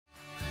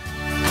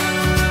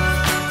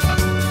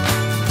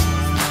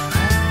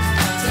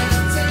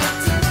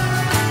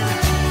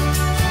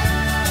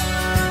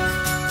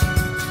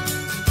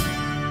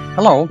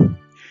Hello,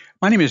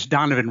 my name is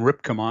Donovan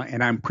Rypkema,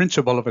 and I'm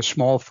principal of a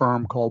small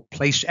firm called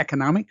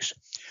PlaceEconomics.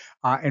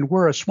 And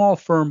we're a small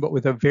firm, but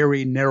with a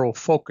very narrow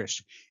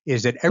focus,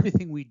 is that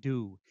everything we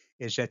do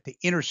is at the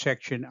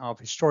intersection of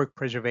historic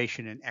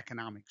preservation and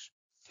economics.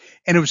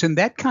 And it was in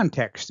that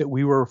context that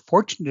we were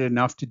fortunate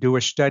enough to do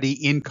a study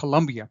in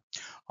Colombia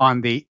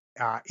on the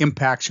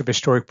impacts of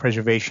historic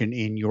preservation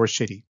in your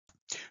city.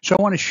 So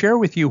I want to share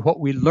with you what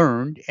we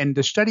learned, and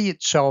the study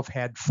itself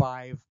had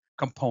five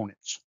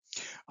components.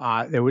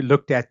 That we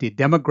looked at the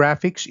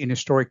demographics in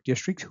historic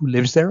districts, who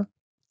lives there.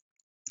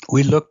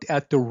 We looked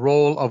at the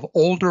role of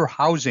older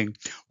housing,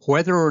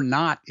 whether or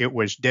not it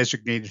was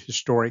designated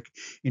historic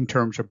in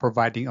terms of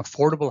providing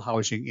affordable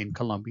housing in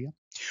Colombia.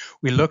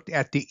 We looked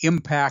at the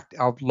impact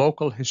of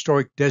local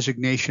historic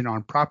designation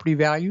on property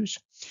values.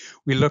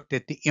 We looked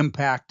at the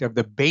impact of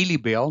the Bailey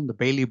Bill. The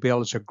Bailey Bill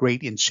is a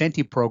great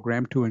incentive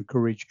program to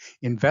encourage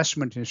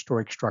investment in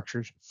historic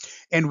structures.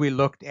 And we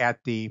looked at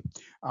the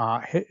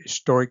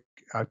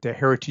the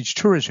heritage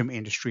tourism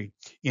industry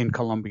in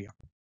Colombia.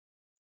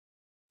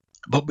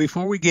 But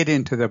before we get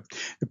into the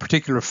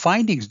particular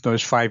findings in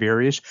those five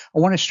areas, I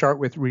want to start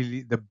with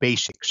really the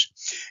basics,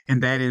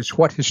 and that is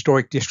what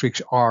historic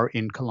districts are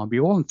in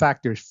Colombia. Well, in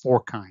fact, there's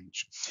four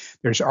kinds.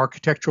 There's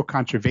architectural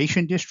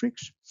conservation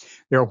districts.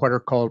 There are what are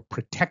called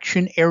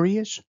protection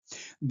areas.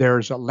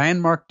 There's a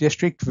landmark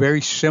district,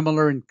 very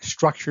similar in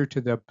structure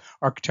to the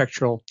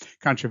architectural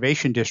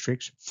conservation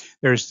districts.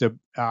 There's the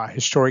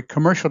historic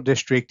commercial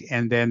district,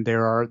 and then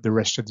there are the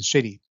rest of the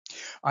city.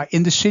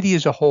 In the city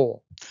as a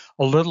whole,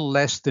 a little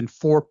less than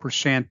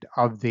 4%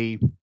 of the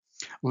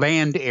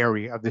land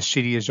area of the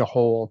city as a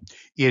whole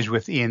is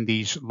within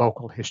these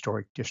local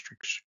historic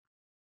districts.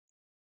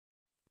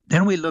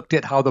 Then we looked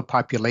at how the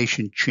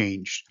population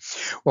changed.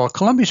 Well,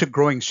 Colombia is a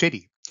growing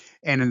city,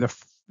 and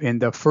in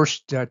the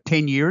first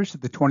 10 years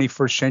of the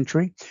 21st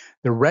century,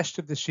 the rest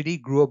of the city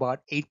grew about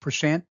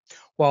 8%,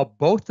 while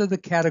both of the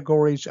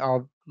categories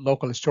of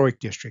local historic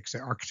districts, the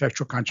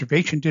architectural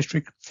conservation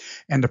district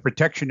and the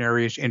protection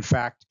areas, in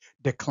fact,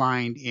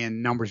 declined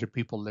in numbers of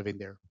people living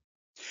there.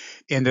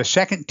 In the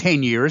second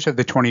 10 years of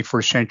the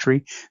 21st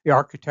century, the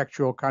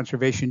architectural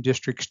conservation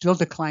district still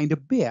declined a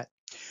bit.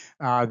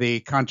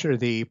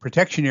 The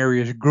protection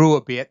areas grew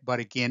a bit, but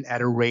again,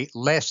 at a rate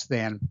less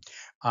than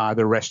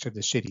the rest of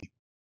the city.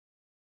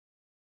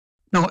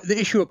 Now, the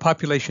issue of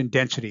population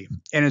density,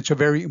 and it's a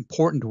very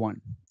important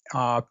one.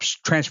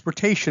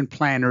 Transportation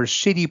planners,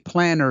 city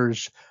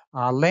planners,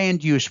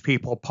 land use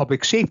people,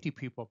 public safety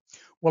people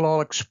will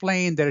all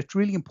explain that it's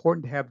really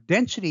important to have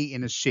density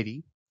in a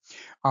city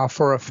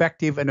for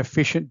effective and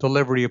efficient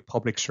delivery of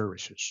public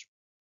services.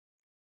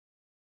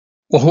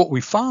 Well, what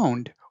we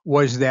found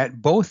was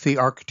that both the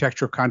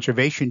architectural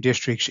conservation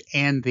districts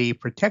and the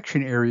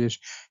protection areas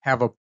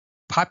have a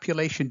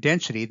population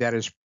density that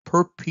is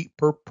per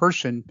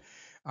person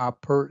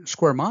per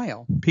square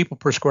mile, people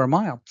per square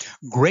mile,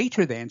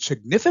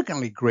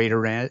 significantly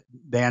greater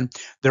than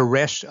the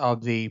rest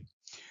of the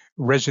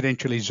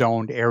residentially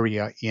zoned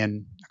area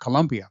in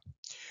Colombia.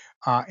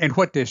 And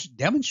what this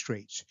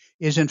demonstrates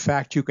is, in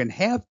fact, you can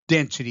have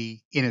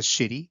density in a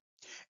city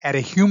at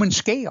a human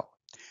scale,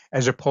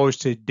 as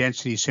opposed to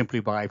density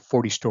simply by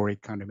 40-story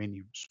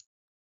condominiums.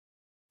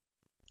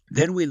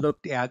 Then we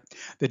looked at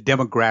the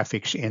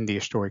demographics in the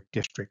historic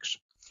districts.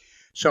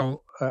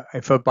 So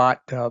if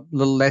about a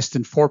little less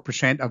than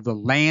 4% of the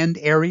land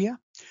area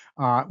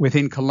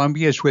within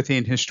Colombia is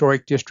within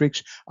historic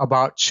districts,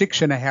 about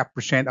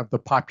 6.5% of the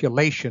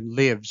population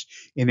lives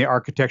in the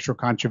architectural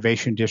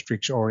conservation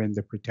districts or in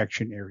the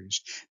protection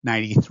areas.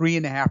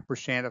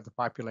 93.5% of the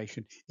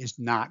population is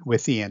not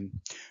within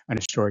an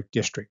historic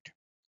district.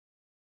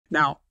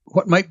 Now,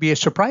 what might be a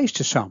surprise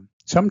to some,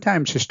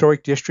 sometimes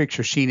historic districts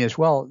are seen as,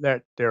 well,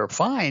 that they're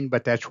fine,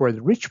 but that's where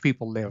the rich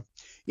people live.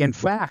 In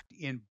fact,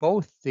 in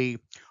both the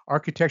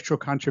architectural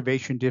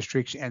conservation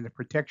districts and the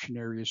protection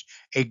areas,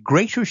 a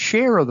greater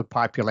share of the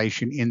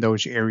population in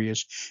those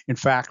areas, in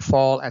fact,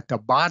 fall at the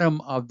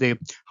bottom of the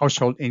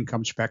household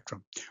income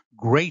spectrum,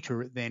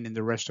 greater than in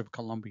the rest of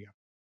Colombia.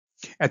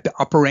 At the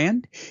upper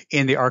end,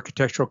 in the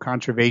architectural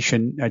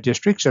conservation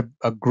districts,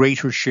 a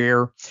greater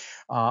share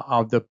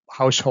of the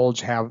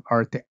households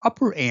are at the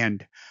upper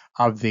end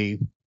of the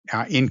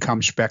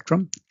income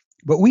spectrum.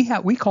 But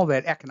we call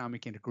that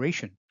economic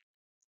integration.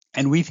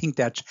 And we think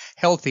that's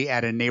healthy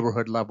at a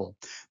neighborhood level,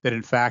 that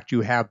in fact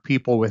you have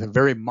people with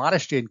very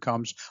modest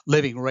incomes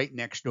living right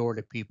next door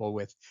to people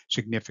with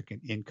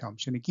significant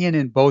incomes. And again,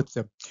 in both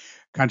the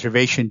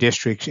conservation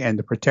districts and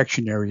the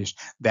protection areas,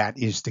 that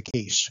is the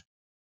case.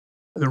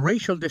 The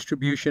racial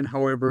distribution,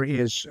 however,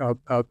 is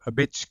a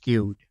bit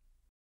skewed.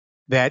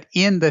 That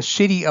in the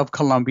city of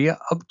Colombia,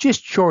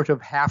 just short of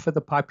half of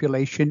the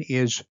population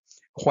is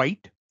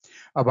white.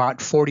 About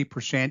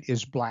 40%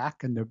 is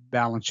Black, and the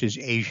balance is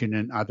Asian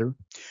and other.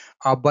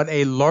 But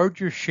a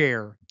larger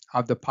share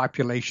of the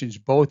populations,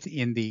 both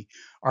in the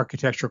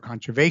architectural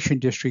conservation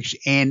districts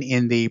and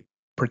in the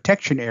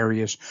protection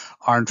areas,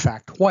 are in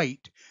fact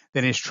white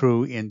than is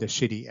true in the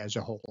city as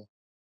a whole.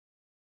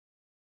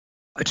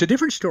 It's a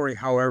different story,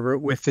 however,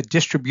 with the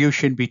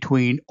distribution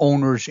between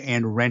owners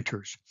and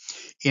renters,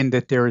 in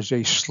that there is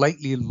a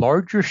slightly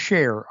larger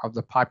share of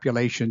the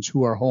populations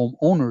who are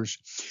homeowners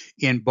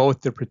in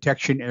both the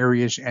protection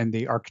areas and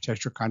the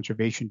architectural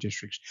conservation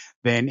districts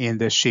than in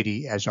the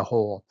city as a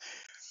whole.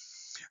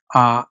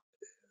 Uh,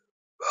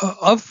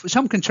 of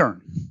some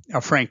concern,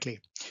 frankly,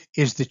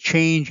 is the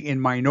change in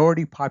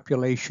minority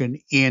population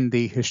in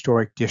the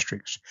historic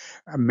districts.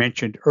 I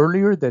mentioned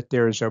earlier that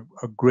there is a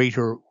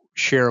greater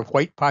share of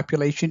white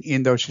population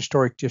in those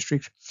historic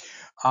districts,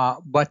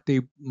 but the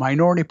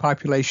minority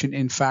population,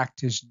 in fact,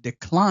 has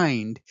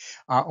declined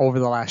over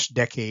the last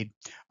decade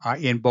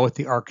in both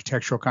the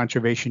architectural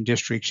conservation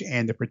districts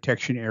and the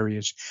protection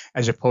areas,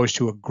 as opposed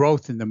to a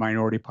growth in the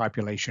minority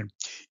population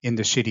in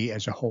the city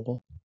as a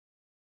whole.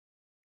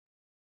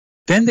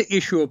 Then the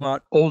issue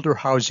about older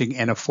housing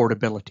and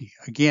affordability.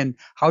 Again,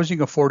 housing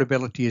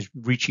affordability is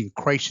reaching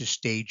crisis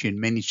stage in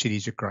many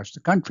cities across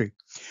the country.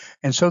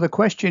 And so the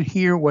question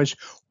here was,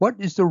 what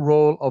is the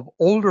role of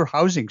older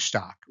housing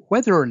stock,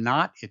 whether or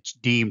not it's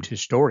deemed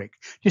historic,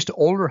 just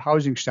older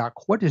housing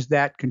stock, what does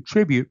that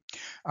contribute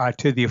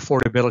to the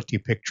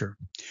affordability picture?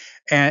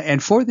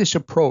 And for this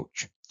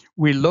approach,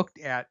 we looked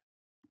at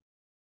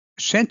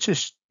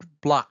census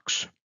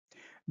blocks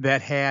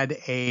that had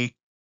a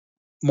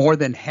more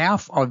than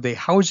half of the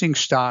housing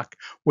stock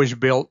was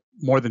built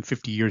more than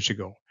 50 years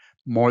ago,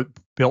 more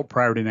built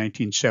prior to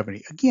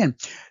 1970. Again,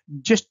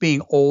 just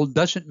being old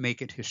doesn't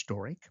make it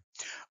historic.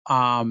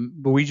 But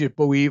we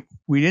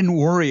didn't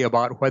worry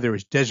about whether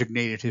it's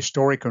designated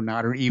historic or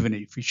not, or even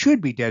if it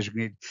should be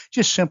designated.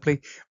 Just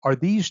simply, are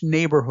these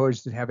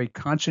neighborhoods that have a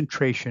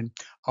concentration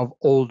of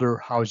older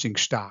housing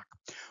stock?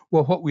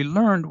 Well, what we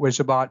learned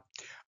was about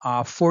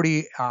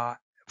 45%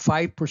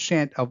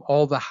 of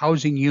all the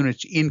housing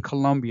units in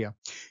Colombia,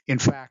 in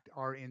fact,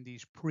 are in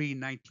these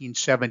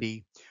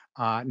pre-1970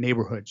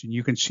 neighborhoods. And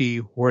you can see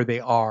where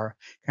they are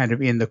kind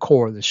of in the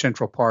core, the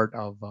central part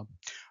of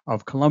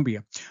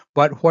Colombia.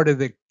 But what are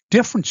the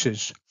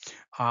differences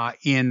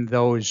in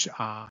those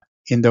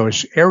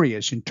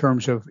areas in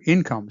terms of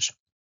incomes?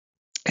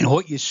 And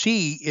what you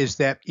see is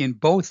that in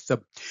both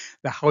the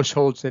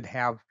households that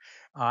have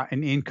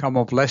an income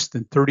of less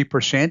than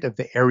 30% of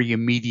the area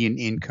median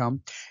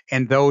income,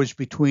 and those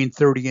between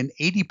 30 and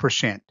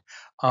 80%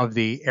 of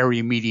the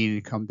area median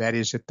income, that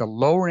is at the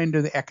lower end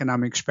of the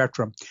economic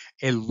spectrum,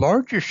 a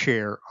larger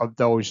share of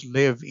those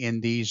live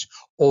in these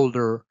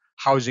older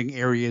housing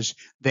areas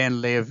than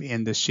live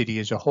in the city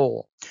as a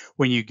whole.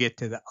 When you get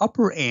to the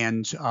upper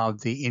ends of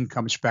the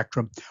income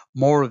spectrum,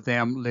 more of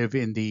them live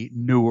in the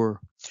newer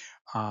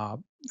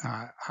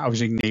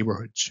housing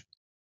neighborhoods.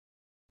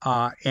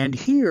 And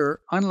here,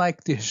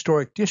 unlike the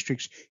historic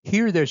districts,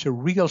 here there's a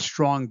real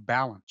strong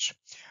balance,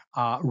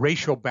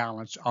 racial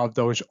balance of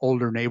those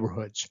older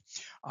neighborhoods.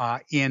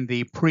 In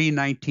the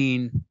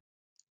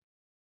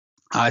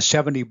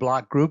pre-1970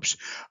 block groups,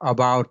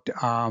 about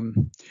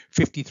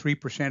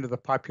 53% of the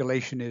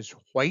population is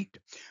white,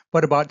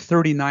 but about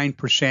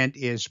 39%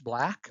 is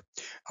black.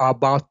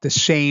 About the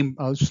same,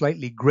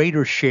 slightly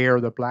greater share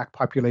of the black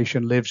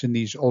population lives in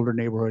these older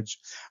neighborhoods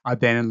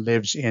than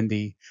lives in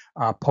the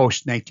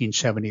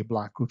post-1970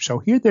 block group. So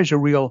here there's a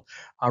real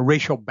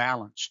racial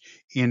balance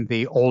in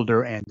the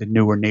older and the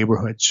newer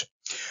neighborhoods.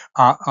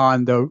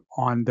 On the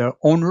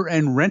owner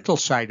and rental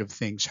side of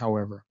things,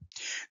 however,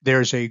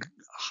 there's a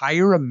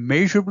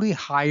measurably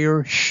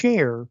higher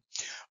share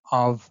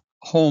of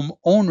home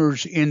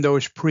owners in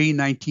those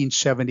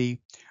pre-1970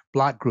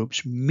 block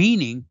groups,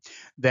 meaning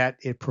that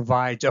it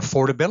provides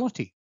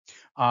affordability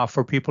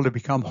for people to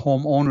become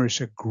homeowners,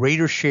 a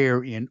greater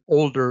share in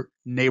older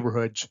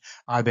neighborhoods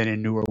than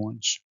in newer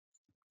ones.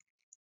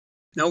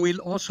 Now, we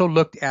also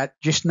looked at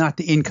just not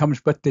the incomes,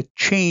 but the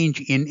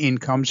change in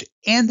incomes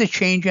and the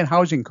change in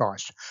housing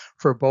costs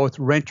for both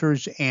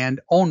renters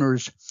and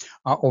owners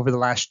over the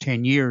last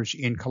 10 years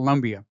in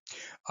Colombia.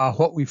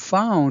 What we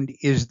found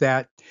is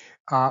that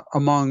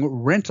among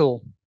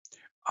rental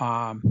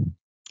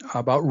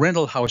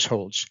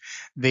households,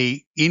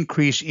 the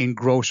increase in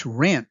gross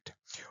rent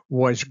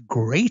was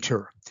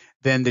greater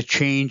than the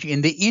change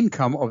in the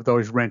income of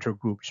those renter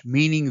groups,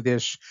 meaning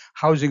this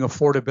housing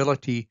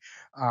affordability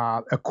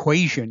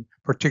equation,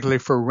 particularly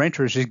for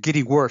renters, is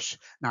getting worse,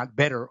 not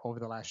better, over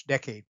the last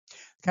decade.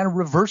 The kind of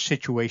reverse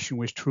situation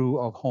was true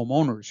of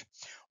homeowners.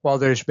 While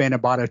there's been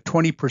about a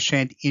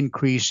 20%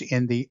 increase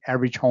in the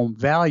average home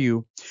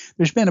value,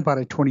 there's been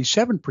about a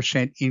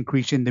 27%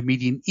 increase in the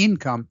median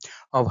income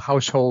of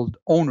household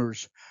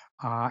owners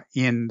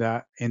in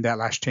that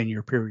last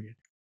 10-year period.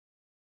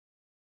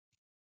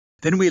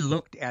 Then we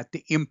looked at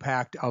the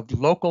impact of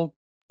local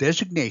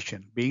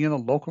designation, being in a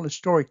local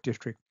historic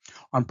district,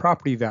 on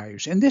property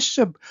values. And this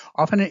is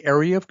often an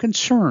area of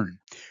concern,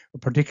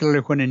 particularly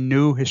when a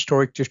new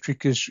historic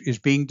district is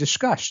being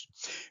discussed,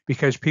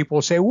 because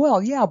people say,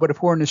 well, yeah, but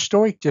if we're in a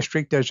historic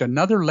district, there's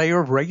another layer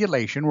of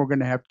regulation. We're going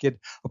to have to get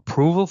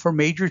approval for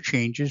major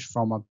changes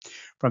from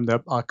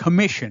the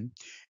commission,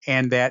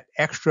 and that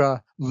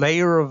extra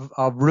layer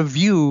of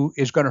review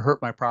is going to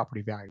hurt my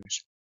property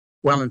values.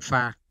 Well, in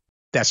fact,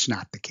 that's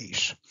not the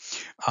case.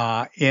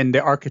 In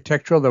the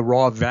architectural, the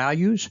raw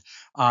values,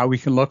 we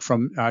can look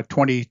from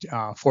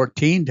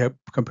 2014 to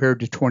compared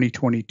to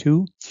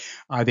 2022.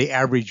 The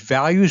average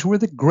values were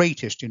the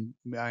greatest in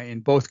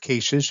both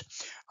cases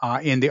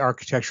in the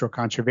architectural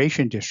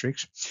conservation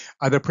districts.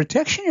 The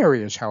protection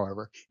areas,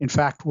 however, in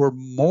fact, were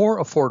more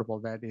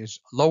affordable, that is,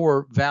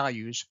 lower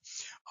values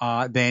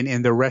than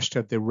in the rest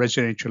of the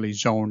residentially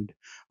zoned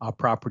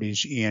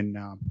properties in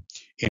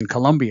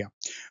Colombia.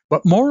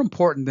 But more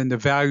important than the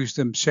values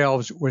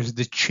themselves was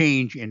the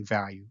change in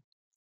value.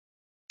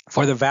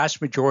 For the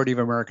vast majority of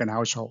American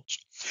households,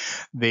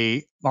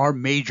 our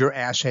major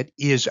asset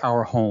is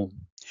our home.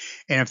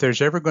 And if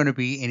there's ever going to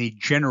be any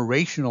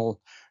generational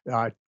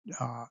uh,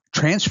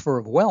 transfer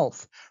of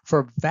wealth, for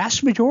a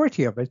vast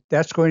majority of it,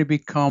 that's going to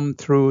become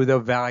through the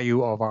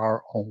value of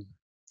our home.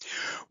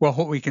 Well,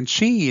 what we can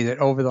see that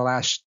over the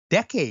last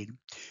decade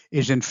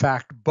is, in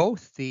fact,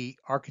 both the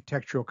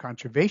architectural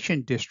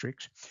conservation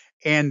districts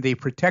and the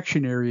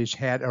protection areas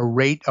had a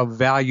rate of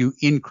value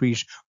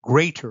increase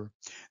greater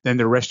than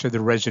the rest of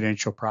the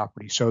residential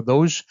property. So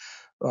those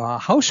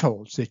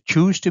households that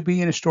choose to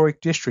be in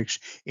historic districts,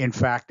 in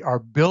fact, are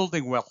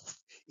building wealth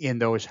in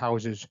those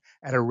houses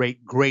at a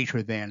rate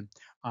greater than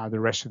the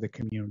rest of the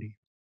community.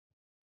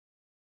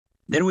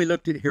 Then we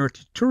looked at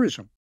heritage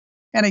tourism.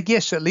 And I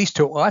guess, at least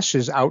to us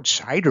as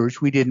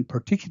outsiders, we didn't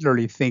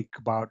particularly think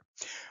about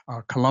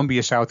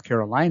Columbia, South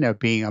Carolina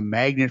being a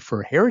magnet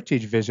for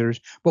heritage visitors,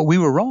 but we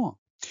were wrong.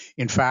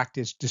 In fact,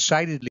 it's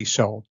decidedly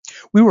so.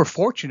 We were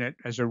fortunate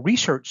as a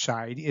research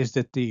side is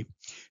that the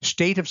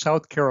state of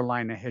South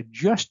Carolina had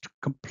just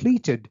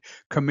completed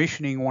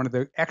commissioning one of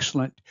the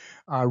excellent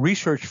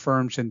research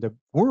firms in the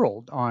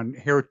world on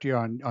heritage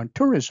on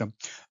tourism,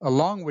 a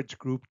Longwoods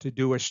group, to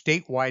do a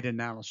statewide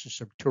analysis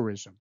of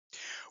tourism.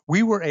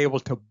 We were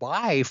able to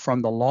buy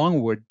from the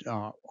Longwood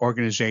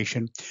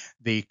organization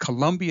the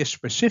Columbia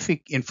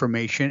specific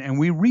information, and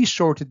we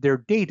resorted their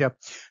data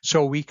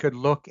so we could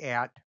look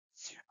at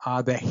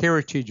the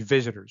heritage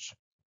visitors.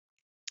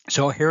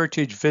 So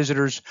heritage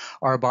visitors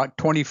are about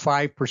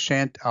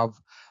 25%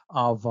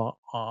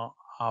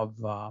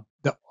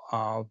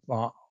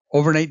 the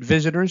overnight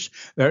visitors.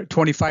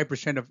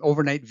 25% of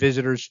overnight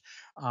visitors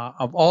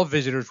of all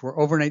visitors were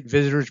overnight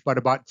visitors, but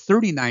about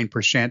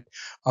 39%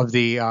 of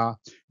the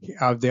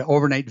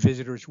overnight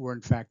visitors were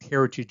in fact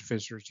heritage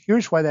visitors.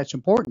 Here's why that's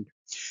important.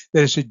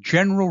 There's a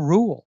general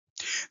rule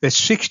that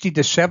 60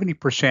 to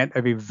 70%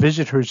 of a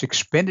visitor's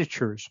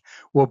expenditures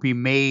will be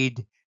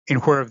made in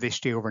wherever they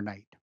stay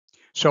overnight.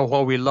 So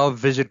while we love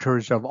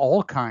visitors of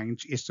all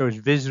kinds, it's those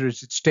visitors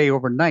that stay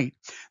overnight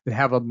that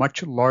have a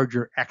much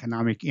larger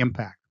economic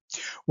impact.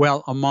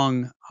 Well,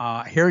 among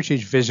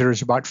heritage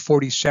visitors, about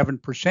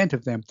 47%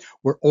 of them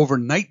were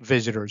overnight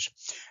visitors,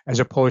 as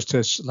opposed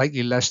to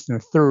slightly less than a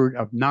third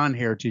of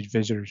non-heritage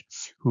visitors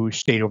who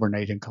stayed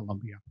overnight in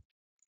Columbia.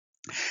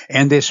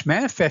 And this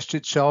manifests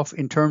itself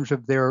in terms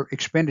of their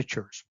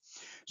expenditures.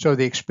 So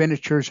the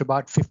expenditures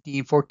about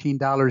 $15,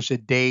 $14 a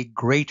day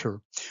greater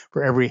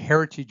for every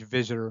heritage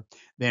visitor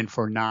than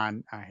for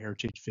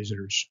non-heritage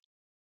visitors.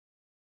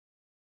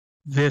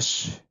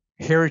 This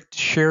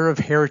share of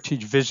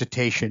heritage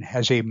visitation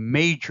has a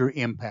major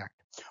impact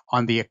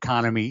on the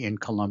economy in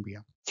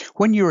Colombia.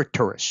 When you're a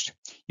tourist,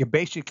 you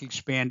basically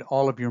spend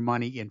all of your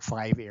money in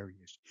 5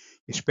 areas.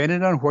 You spend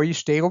it on where you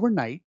stay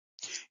overnight.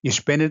 You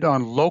spend it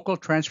on local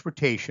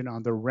transportation,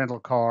 on the rental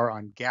car,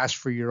 on gas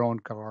for your own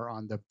car,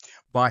 on the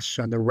bus,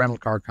 on the rental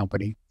car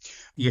company.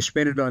 You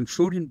spend it on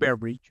food and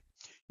beverage.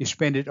 You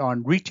spend it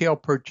on retail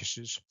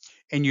purchases,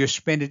 and you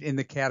spend it in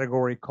the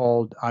category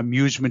called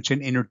amusements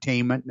and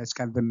entertainment. That's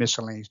kind of the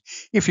miscellaneous.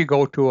 If you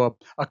go to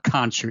a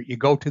concert, you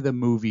go to the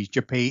movies,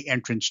 you pay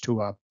entrance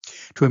to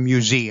a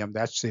museum.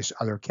 That's this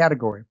other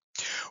category.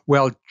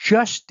 Well,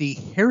 just the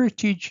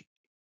heritage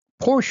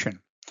portion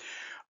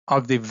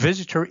of the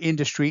visitor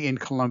industry in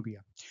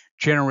Colombia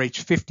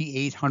generates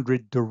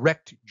 5,800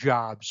 direct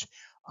jobs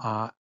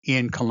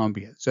in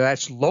Colombia. So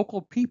that's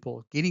local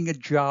people getting a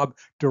job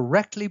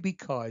directly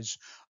because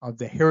of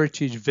the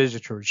heritage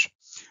visitors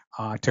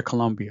to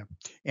Colombia,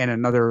 and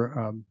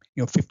another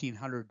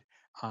 1,500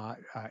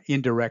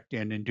 indirect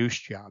and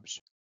induced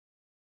jobs.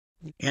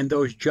 And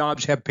those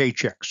jobs have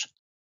paychecks.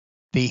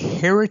 The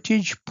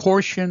heritage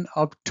portion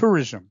of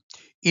tourism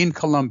in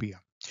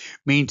Colombia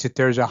means that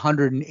there's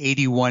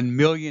 $181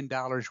 million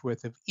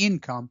worth of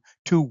income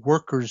to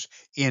workers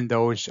in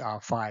those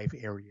 5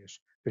 areas.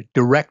 The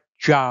direct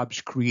jobs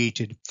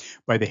created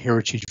by the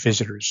heritage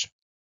visitors.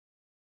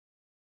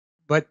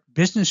 But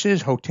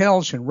businesses,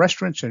 hotels, and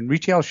restaurants and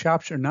retail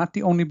shops are not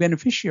the only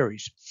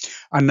beneficiaries.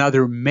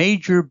 Another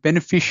major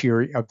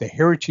beneficiary of the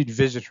heritage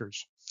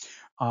visitors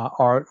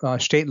are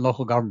state and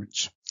local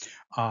governments,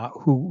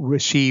 who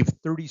receive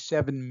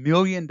 $37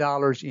 million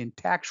in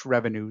tax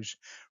revenues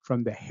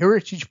from the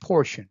heritage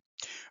portion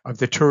of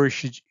the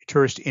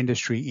tourist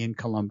industry in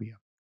Colombia.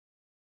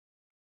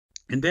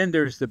 And then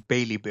there's the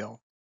Bailey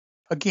Bill.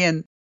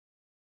 Again,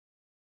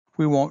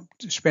 we won't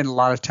spend a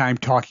lot of time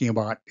talking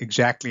about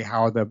exactly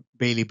how the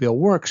Bailey Bill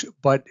works,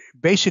 but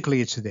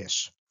basically it's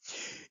this.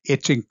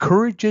 It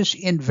encourages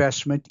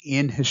investment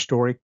in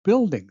historic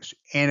buildings.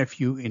 And if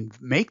you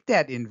make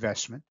that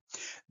investment,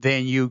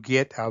 then you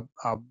get a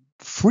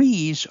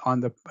freeze on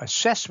the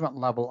assessment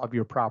level of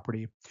your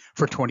property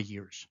for 20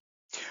 years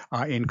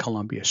in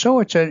Colombia. So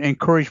it's an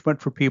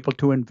encouragement for people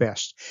to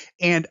invest.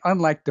 And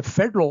unlike the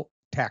federal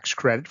tax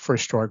credit for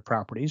historic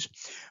properties,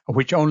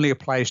 which only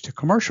applies to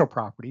commercial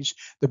properties,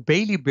 the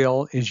Bailey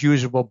bill is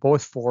usable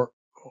both for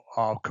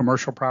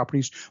commercial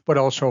properties, but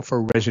also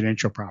for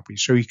residential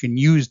properties. So you can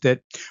use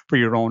that for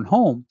your own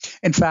home.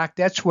 In fact,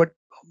 that's what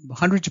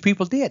hundreds of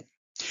people did.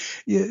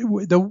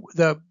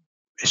 The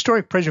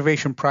historic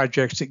preservation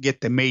projects that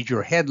get the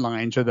major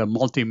headlines are the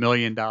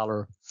multi-million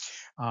dollar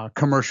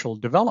commercial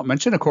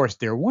developments. And of course,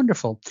 they're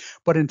wonderful.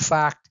 But in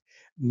fact,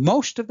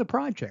 most of the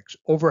projects,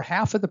 over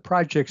half of the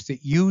projects that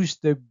used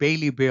the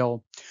Bailey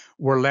bill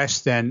were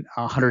less than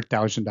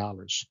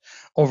 $100,000.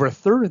 Over a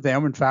third of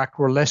them, in fact,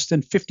 were less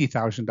than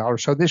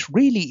 $50,000. So this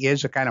really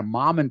is a kind of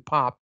mom and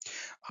pop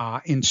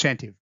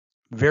incentive,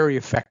 very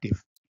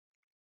effective.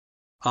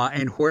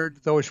 And where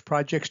those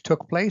projects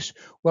took place?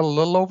 Well, a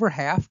little over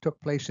half took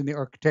place in the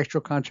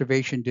architectural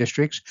conservation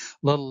districts,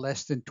 a little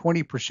less than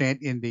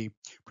 20% in the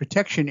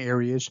protection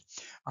areas,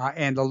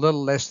 and a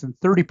little less than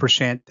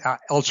 30%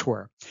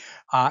 elsewhere.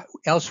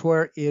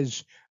 Elsewhere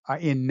is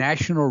in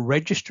National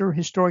Register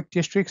historic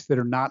districts that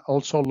are not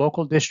also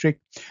local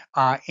district,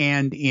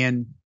 and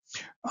in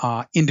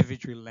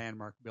individual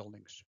landmark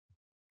buildings.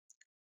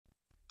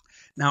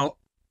 Now,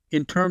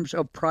 in terms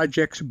of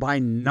projects by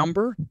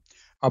number,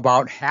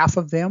 about half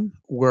of them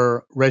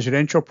were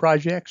residential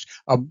projects,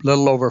 a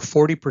little over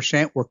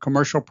 40% were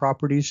commercial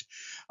properties,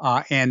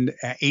 and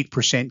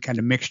 8% kind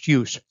of mixed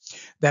use.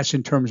 That's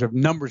in terms of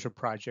numbers of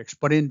projects.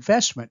 But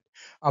investment,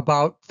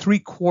 about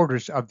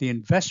 3/4 of the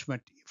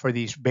investment for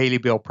these Bailey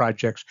bill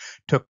projects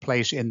took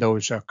place in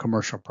those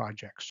commercial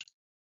projects.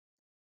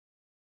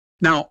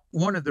 Now,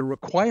 one of the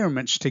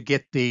requirements to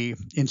get the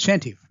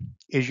incentive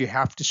is you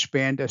have to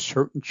spend a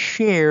certain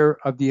share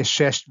of the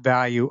assessed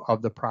value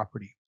of the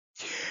property.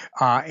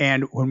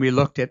 And when we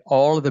looked at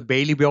all of the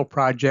Bailey bill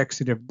projects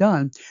that have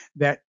done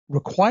that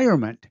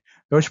requirement,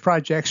 those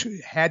projects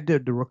had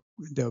the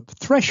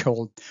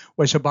threshold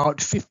was about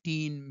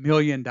 $15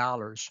 million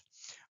that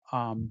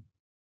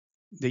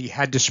you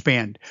had to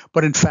spend.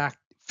 But in fact,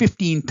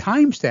 15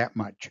 times that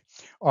much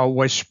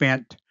was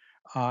spent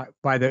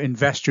by the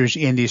investors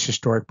in these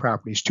historic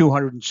properties.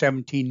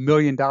 $217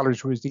 million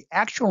was the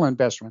actual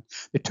investment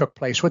that took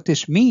place. What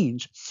this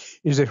means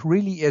is it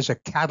really is a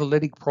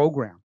catalytic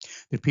program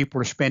that people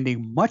are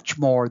spending much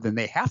more than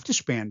they have to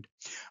spend,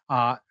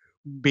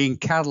 being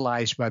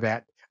catalyzed by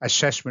that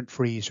assessment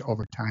freeze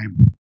over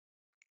time.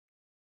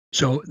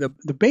 So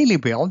the Bailey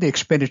bill, the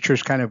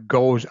expenditures kind of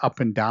goes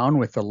up and down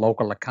with the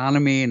local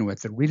economy and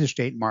with the real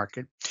estate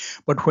market.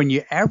 But when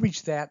you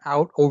average that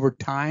out over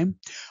time,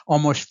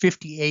 almost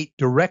 58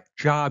 direct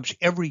jobs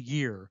every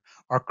year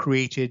are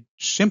created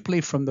simply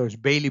from those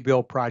Bailey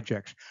bill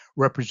projects,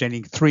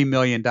 representing $3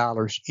 million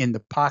in the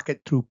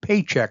pocket through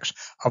paychecks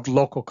of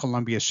local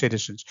Columbia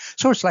citizens.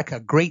 So it's like a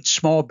great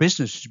small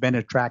business has been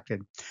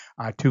attracted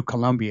to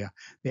Columbia,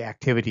 the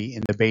activity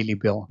in the Bailey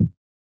bill.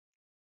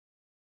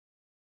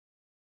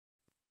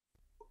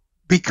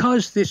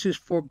 Because this is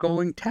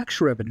foregoing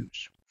tax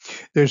revenues.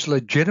 There's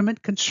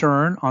legitimate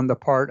concern on the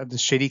part of the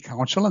city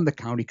council and the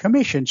county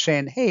commission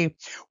saying, hey,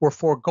 we're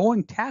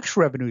foregoing tax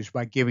revenues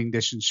by giving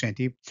this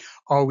incentive.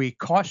 Are we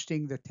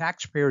costing the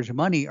taxpayers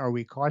money? Are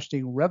we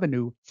costing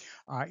revenue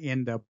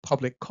in the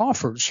public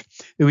coffers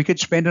that we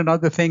could spend on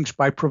other things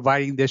by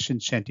providing this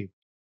incentive?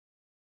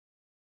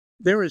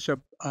 There is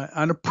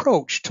an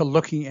approach to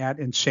looking at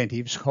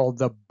incentives called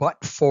the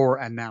but-for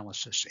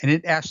analysis. And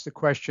it asks the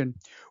question,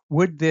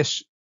 would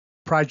this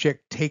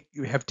project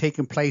have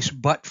taken place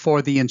but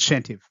for the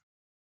incentive?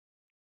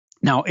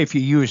 Now, if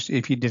you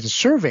did a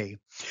survey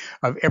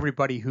of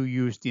everybody who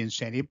used the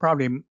incentive,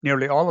 probably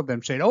nearly all of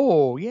them said,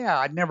 oh, yeah,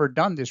 I'd never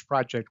done this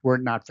project were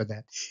it not for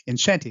that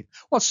incentive.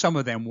 Well, some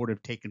of them would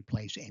have taken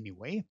place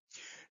anyway.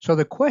 So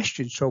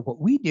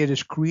what we did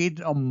is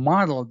create a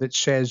model that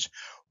says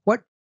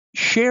what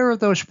share of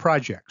those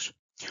projects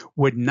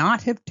would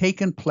not have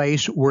taken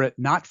place were it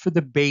not for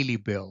the Bailey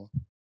bill,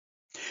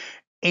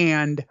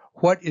 and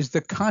what is the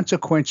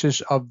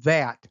consequences of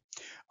that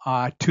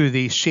to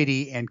the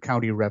city and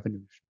county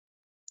revenues.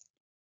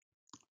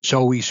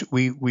 So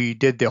we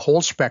did the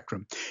whole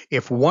spectrum.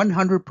 If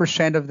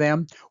 100% of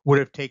them would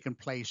have taken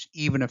place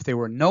even if there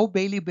were no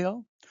Bailey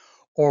bill,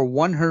 or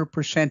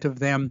 100% of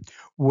them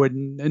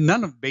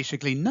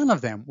basically none of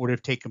them would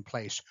have taken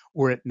place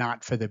were it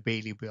not for the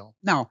Bailey bill.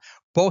 Now,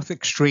 both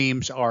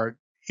extremes are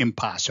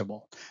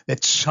impossible.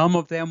 That some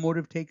of them would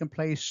have taken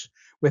place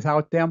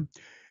without them.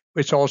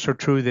 It's also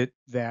true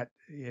that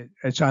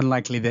it's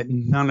unlikely that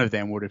none of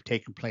them would have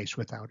taken place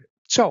without it.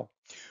 So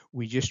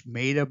we just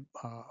made a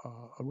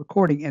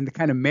recording, and the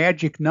kind of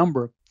magic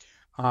number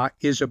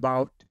is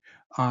about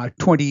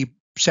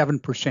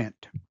 27%.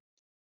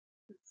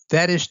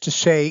 That is to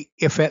say,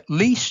 if at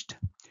least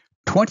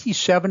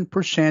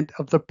 27%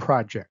 of the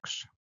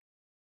projects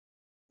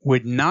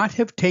would not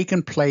have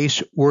taken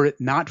place were it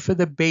not for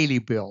the Bailey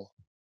Bill.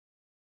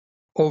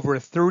 Over a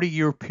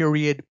 30-year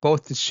period,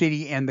 both the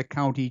city and the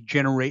county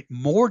generate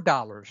more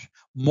dollars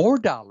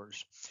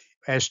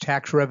as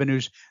tax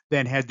revenues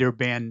than had there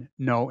been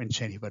no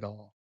incentive at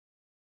all.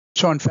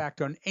 So in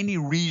fact, on any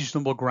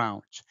reasonable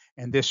grounds,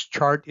 and this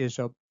chart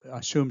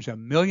assumes $1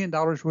 million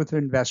worth of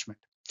investment.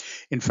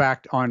 In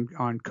fact,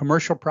 on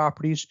commercial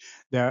properties,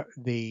 the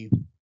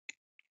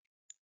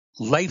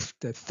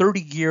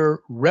 30-year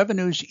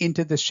revenues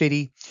into the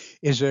city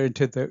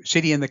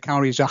and the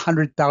county is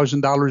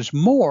 $100,000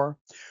 more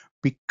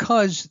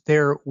because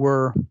there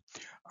were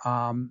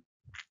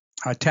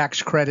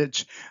tax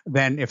credits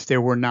than if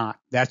there were not.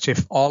 That's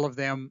if all of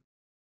them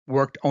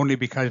worked only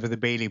because of the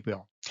Bailey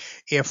Bill.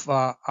 If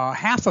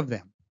half of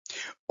them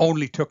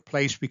only took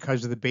place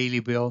because of the Bailey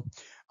Bill,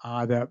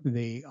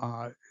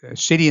 the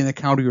city and the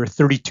county are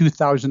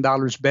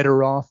 $32,000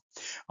 better off.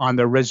 On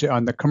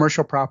the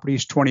commercial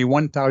properties,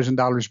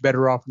 $21,000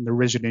 better off on the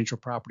residential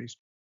properties.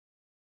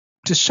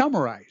 To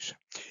summarize,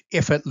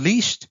 if at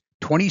least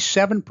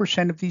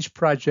 27% of these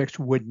projects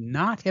would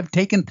not have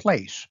taken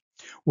place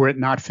were it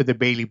not for the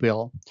Bailey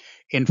Bill,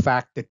 in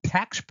fact, the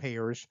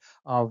taxpayers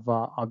of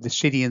the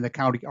city and the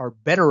county are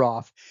better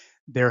off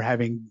there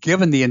having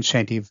given the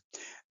incentive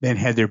than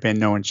had there been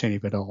no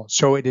incentive at all.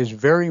 So it is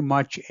very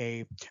much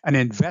an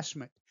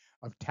investment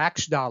of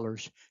tax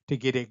dollars to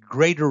get a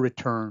greater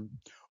return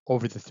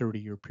over the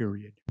 30-year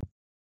period.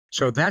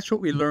 So that's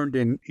what we learned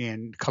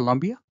in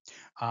Colombia.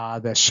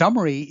 The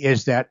summary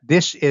is that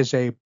this is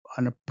an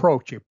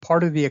approach, a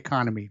part of the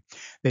economy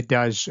that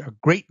does a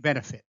great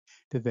benefit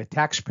to the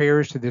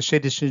taxpayers, to the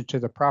citizens, to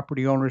the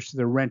property owners, to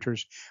the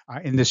renters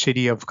in the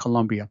city of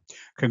Colombia.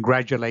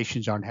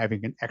 Congratulations on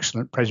having an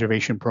excellent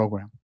preservation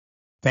program.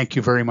 Thank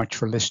you very much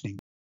for listening.